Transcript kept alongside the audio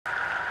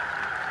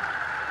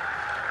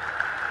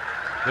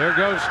There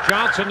goes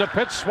Johnson. The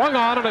pitch swung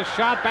on and a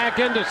shot back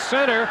into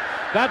center.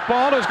 That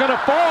ball is going to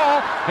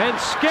fall and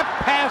skip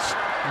past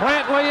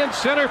Brantley in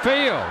center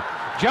field.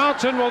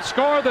 Johnson will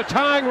score the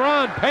tying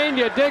run.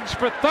 Pena digs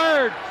for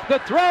third. The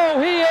throw,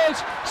 he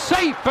is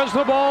safe as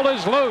the ball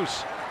is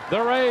loose.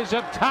 The Rays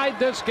have tied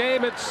this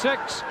game at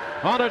 6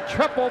 on a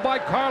triple by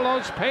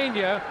Carlos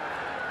Pena.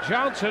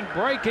 Johnson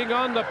breaking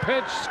on the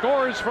pitch,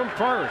 scores from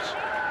first.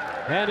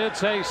 And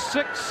it's a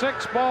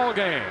 6-6 ball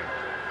game.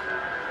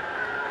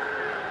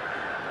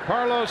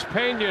 Carlos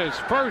Pena's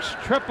first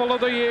triple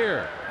of the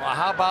year. Well,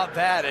 how about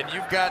that? And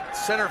you've got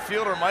center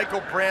fielder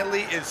Michael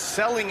Brantley is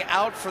selling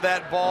out for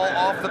that ball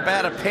off the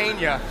bat of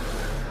Pena.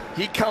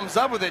 He comes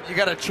up with it. You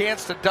got a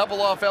chance to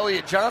double off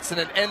Elliott Johnson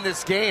and end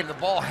this game. The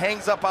ball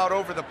hangs up out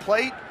over the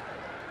plate.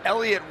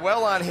 Elliott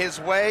well on his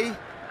way.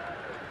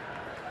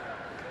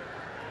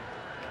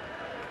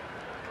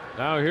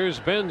 Now here's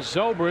Ben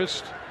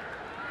Zobrist.